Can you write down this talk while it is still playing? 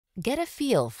Get a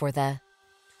feel for the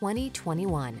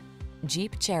 2021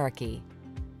 Jeep Cherokee.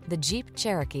 The Jeep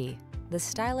Cherokee, the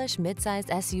stylish midsize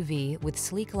SUV with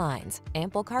sleek lines,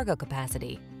 ample cargo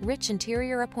capacity, rich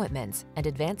interior appointments, and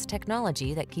advanced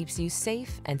technology that keeps you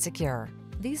safe and secure.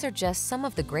 These are just some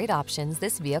of the great options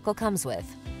this vehicle comes with: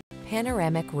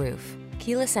 panoramic roof,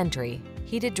 keyless entry,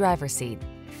 heated driver's seat,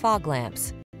 fog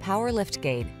lamps, power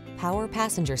liftgate, power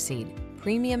passenger seat,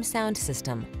 premium sound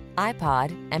system,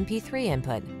 iPod, MP3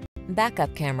 input,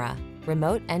 backup camera,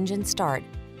 remote engine start.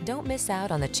 Don't miss out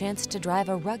on the chance to drive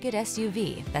a rugged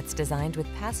SUV that's designed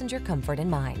with passenger comfort in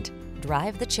mind.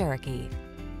 Drive the Cherokee.